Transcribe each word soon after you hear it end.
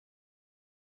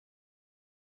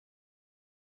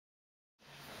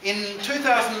In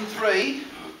 2003,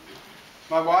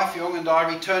 my wife Young and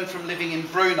I returned from living in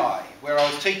Brunei, where I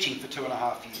was teaching for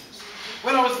 2.5 years.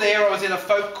 When I was there, I was in a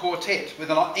folk quartet with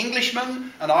an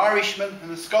Englishman, an Irishman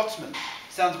and a Scotsman.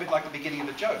 Sounds a bit like the beginning of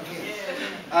a joke, doesn't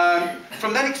it?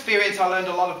 From that experience, I learned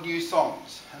a lot of new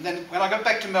songs. And then when I got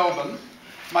back to Melbourne,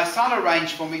 my son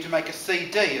arranged for me to make a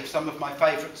CD of some of my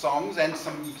favourite songs and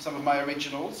some of my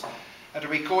originals at a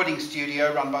recording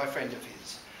studio run by a friend of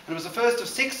his. And it was the first of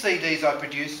 6 CDs I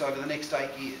produced over the next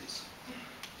 8 years.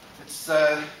 It's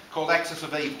called Axis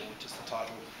of Evil, which is the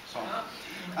title song.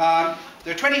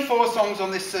 There are 24 songs on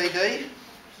this CD,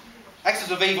 Axis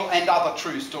of Evil and Other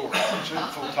True Stories, which is the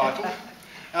full title.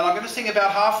 And I'm going to sing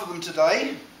about half of them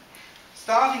today,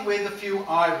 starting with a few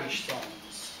Irish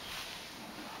songs.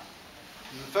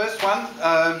 The first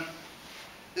one,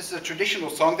 this is a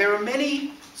traditional song. There are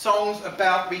many songs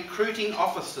about recruiting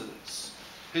officers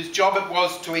whose job it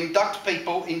was to induct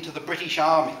people into the British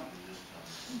Army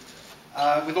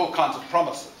with all kinds of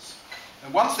promises.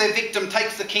 And once their victim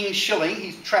takes the king's shilling,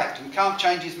 he's trapped and can't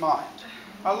change his mind.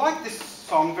 I like this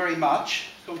song very much.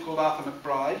 It's a song called Arthur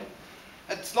McBride.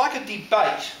 It's like a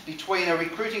debate between a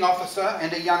recruiting officer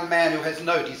and a young man who has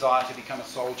no desire to become a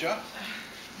soldier.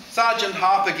 Sergeant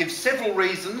Harper gives several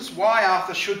reasons why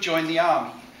Arthur should join the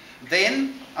army.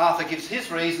 Then Arthur gives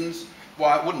his reasons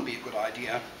why it wouldn't be a good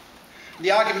idea.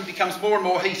 The argument becomes more and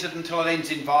more heated until it ends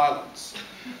in violence.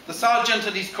 The sergeant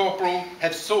and his corporal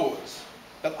have swords,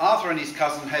 but Arthur and his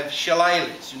cousin have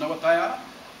shillelaghs. You know what they are?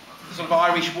 A sort of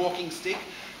Irish walking stick,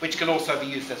 which can also be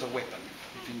used as a weapon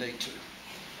if you need to.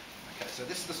 Okay, so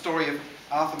this is the story of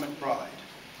Arthur McBride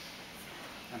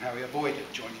and how he avoided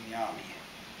joining the army.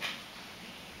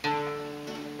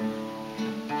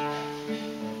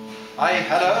 I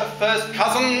had a first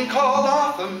cousin called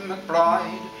Arthur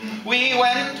McBride. We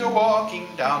went a-walking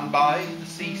down by the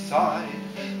seaside,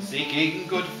 seeking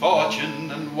good fortune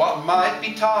and what might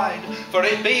betide, for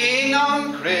it being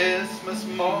on Christmas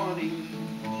morning.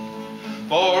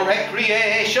 For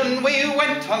recreation we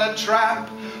went on a tramp,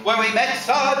 where we met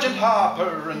Sergeant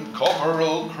Harper and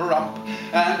Corporal Crump,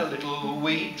 and a little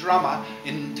wee drummer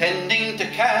intending to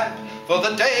camp, for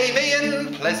the day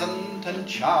being pleasant and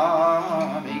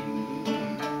charming.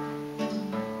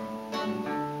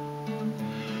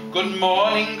 Good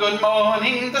morning,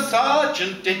 the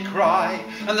sergeant did cry,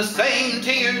 and the same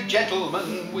to you,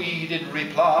 gentlemen, we did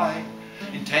reply.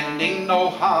 Intending no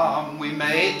harm, we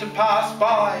made to pass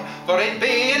by, for it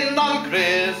being on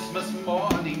Christmas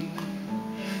morning.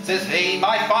 Says he,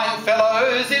 my fine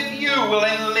fellows, if you will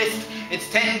enlist, it's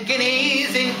 10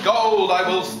 guineas in gold I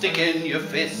will stick in your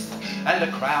fist, and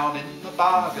a crown in the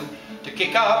bargain to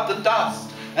kick up the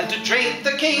dust, and to drink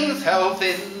the king's health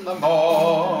in the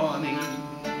morning.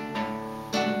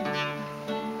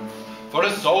 For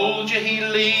a soldier he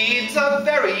leads a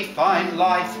very fine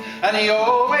life, and he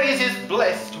always is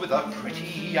blessed with a pretty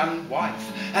young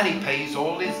wife, and he pays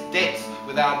all his debts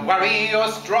without worry or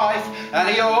strife, and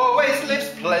he always lives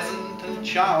pleasant and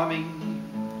charming.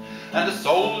 And a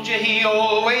soldier he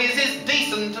always is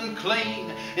decent and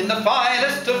clean, in the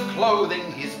finest of clothing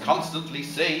he's constantly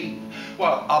seen,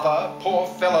 while other poor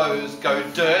fellows go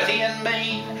dirty and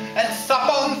mean, and sup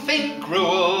on thin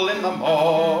gruel in the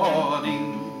morning.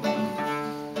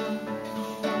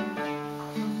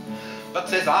 But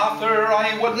says Arthur,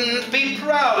 I wouldn't be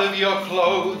proud of your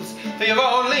clothes, for you've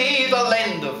only the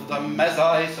lend of them, as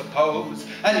I suppose,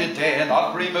 and you dare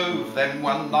not remove them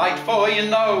one night, for you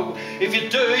know, if you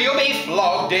do, you'll be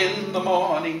flogged in the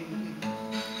morning.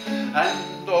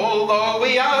 And although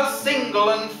we are single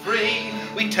and free,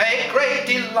 we take great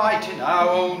delight in our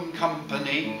own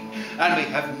company, and we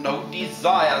have no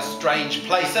desire strange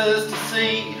places to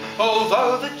see,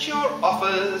 although that your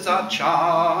offers are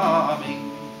charming.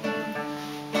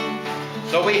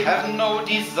 So we have no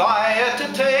desire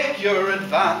to take your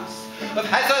advance, of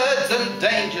hazards and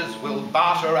dangers we'll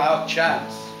barter our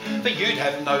chance, for you'd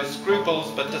have no scruples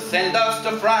but to send us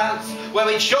to France, where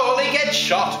we'd surely get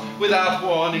shot without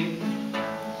warning.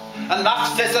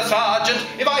 Enough, says the sergeant,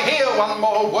 if I hear one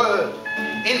more word,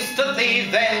 instantly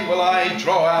then will I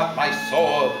draw out my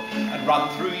sword, and run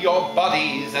through your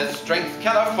bodies as strength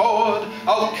can afford.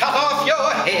 I'll cut off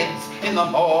your heads in the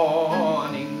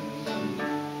morning.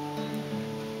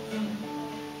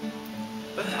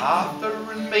 But Arthur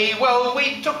and me, well,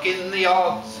 we took in the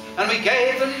odds, and we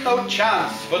gave them no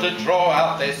chance for to draw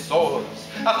out their swords.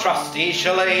 Our trusty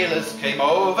shillelaghs came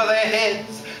over their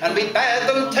heads, and we bade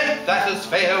them take that as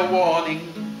fair warning.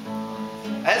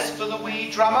 As for the wee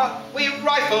drummer, we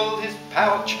rifled his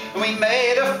pouch, and we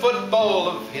made a football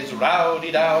of his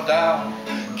rowdy-dow-dow.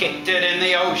 kicked it in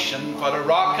the ocean for to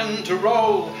rock and to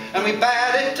roll, and we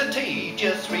bade it to tea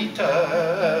just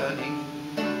returning.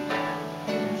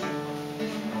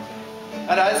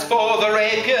 And as for the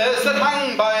rapiers that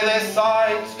hung by their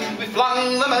sides, we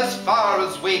flung them as far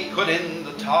as we could in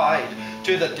the tide.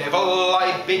 To the devil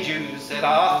I bid you, said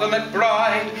Arthur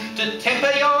McBride, to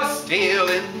temper your steel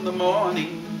in the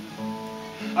morning.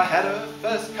 I had a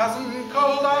first cousin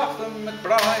called Arthur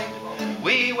McBride.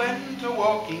 We went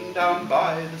a-walking down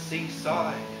by the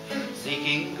seaside,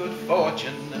 seeking good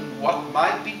fortune and what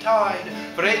might betide,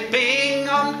 for it being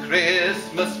on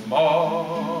Christmas morning.